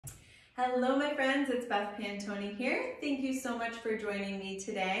Hello my friends, it's Beth Piantoni here. Thank you so much for joining me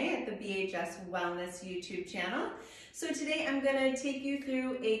today at the BHS Wellness YouTube channel. So today I'm going to take you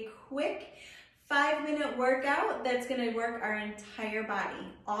through a quick 5-minute workout that's going to work our entire body.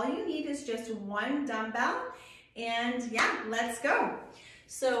 All you need is just one dumbbell and yeah, let's go.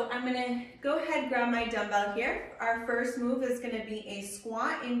 So I'm going to go ahead and grab my dumbbell here. Our first move is going to be a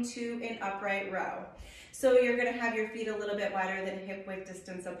squat into an upright row. So you're going to have your feet a little bit wider than hip width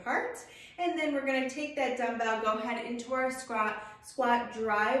distance apart. And then we're going to take that dumbbell, go ahead into our squat,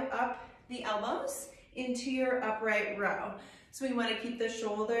 drive up the elbows into your upright row. So we want to keep the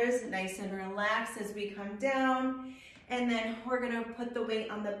shoulders nice and relaxed as we come down. And then we're going to put the weight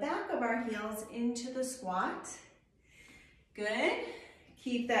on the back of our heels into the squat. Good.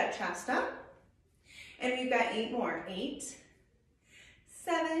 Keep that chest up. And we've got 8 more. 8,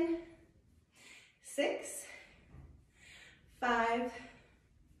 7, 6, 5,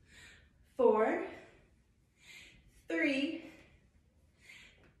 4, 3,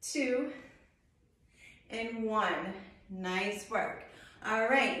 2, and 1. Nice work. All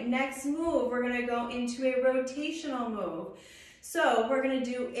right, next move, we're gonna go into a rotational move. So we're gonna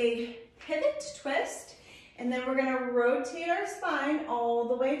do a pivot twist, and then we're gonna rotate our spine all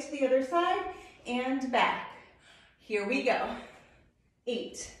the way to the other side and back. Here we go.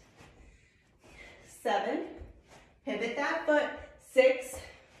 8, 7, pivot that foot, 6,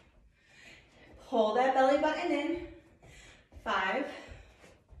 pull that belly button in, 5,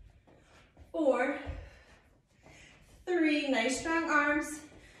 4, 3, nice strong arms,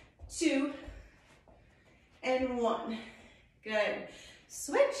 2, and 1. Good.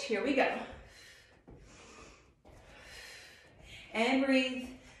 Switch, here we go. And breathe,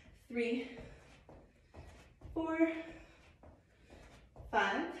 3, 4,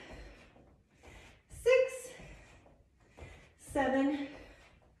 5, 6, 7,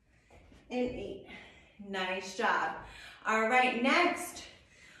 and 8. Nice job. All right, next,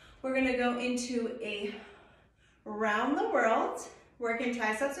 we're gonna go into a round the world, working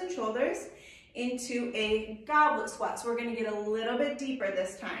triceps and shoulders, into a goblet squat. So we're gonna get a little bit deeper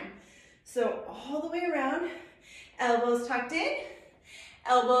this time. So all the way around, elbows tucked in,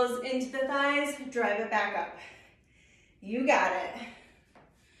 elbows into the thighs, drive it back up. You got it.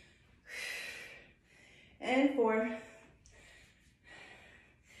 And 4,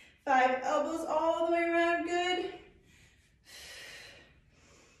 5, elbows all the way around, good.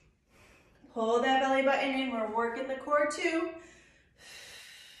 Pull that belly button in, we're working the core too.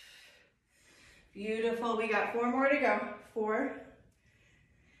 Beautiful, we got 4 more to go. 4,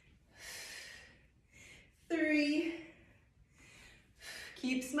 3,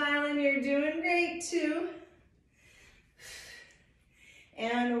 keep smiling, you're doing great. 2,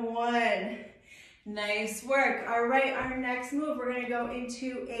 and 1. Nice work. All right, our next move, we're gonna go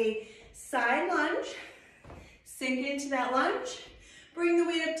into a side lunge. Sink into that lunge. Bring the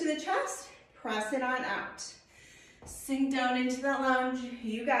weight up to the chest. Press it on out. Sink down into that lunge.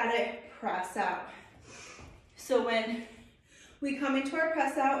 You got it. Press out. So when we come into our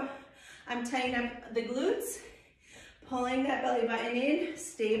press out, I'm tightening up the glutes, pulling that belly button in,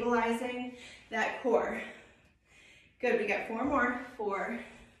 stabilizing that core. Good, we got 4 more. 4,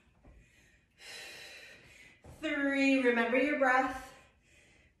 3, remember your breath.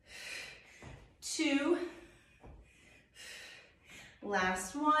 2,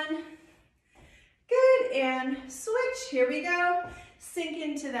 last 1. Good, and switch, here we go. Sink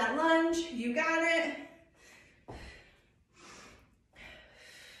into that lunge, you got it.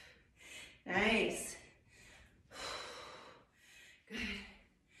 Nice. Good,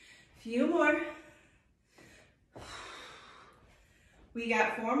 few more. We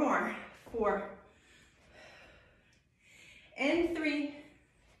got 4 more. 4, and 3,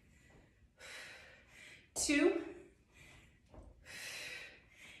 2,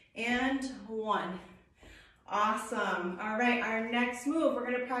 and 1. Awesome. All right, our next move, we're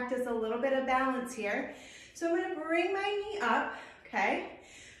gonna practice a little bit of balance here. So I'm gonna bring my knee up, okay?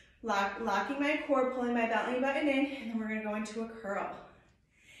 Locking my core, pulling my belly button in, and then we're gonna go into a curl.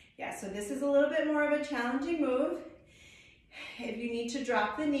 Yeah, so this is a little bit more of a challenging move. If you need to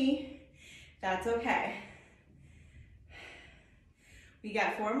drop the knee, that's okay. We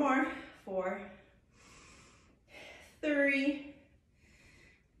got 4 more. 4, 3,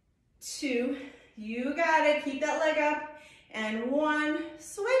 2, you got it. Keep that leg up. And 1,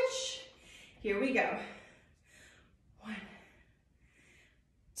 switch. Here we go. 1,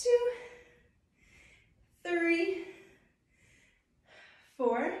 2, 3,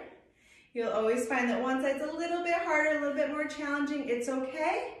 4. You'll always find that one side's a little bit harder, a little bit more challenging. It's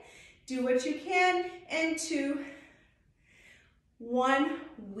okay. Do what you can. And 2, 1.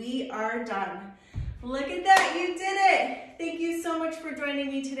 We are done. Look at that, you did it. Thank you so much for joining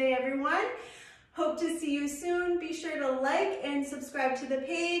me today, everyone. Hope to see you soon. Be sure to like and subscribe to the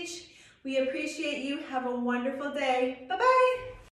page. We appreciate you. Have a wonderful day. Bye-bye.